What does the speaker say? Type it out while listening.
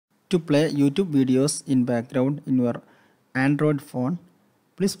To play YouTube videos in background in your Android phone,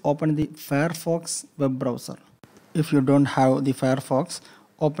 please open the Firefox web browser. If you don't have the Firefox,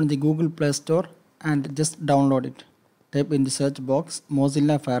 open the Google Play Store and just download it. Type in the search box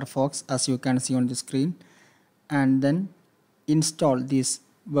Mozilla Firefox as you can see on the screen, and then install this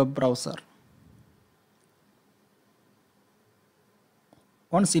web browser.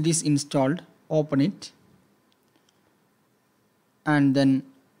 Once it is installed, open it and then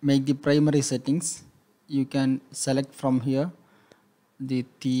make the primary settings. You can select from here the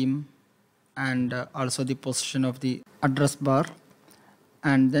theme and also the position of the address bar,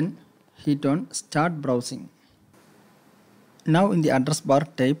 and then hit on start browsing. Now in the address bar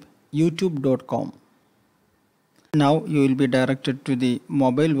type youtube.com. Now you will be directed to the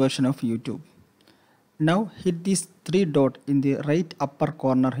mobile version of YouTube. Now hit this three dot in the right upper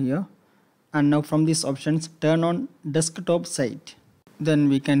corner here, and now from these options turn on desktop site. Then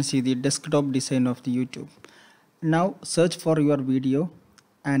we can see the desktop design of the YouTube. Now search for your video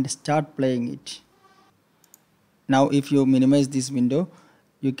and start playing it. Now if you minimize this window,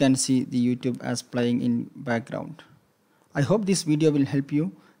 you can see the YouTube as playing in background. I hope this video will help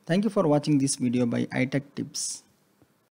you. Thank you for watching this video by iTech Tips.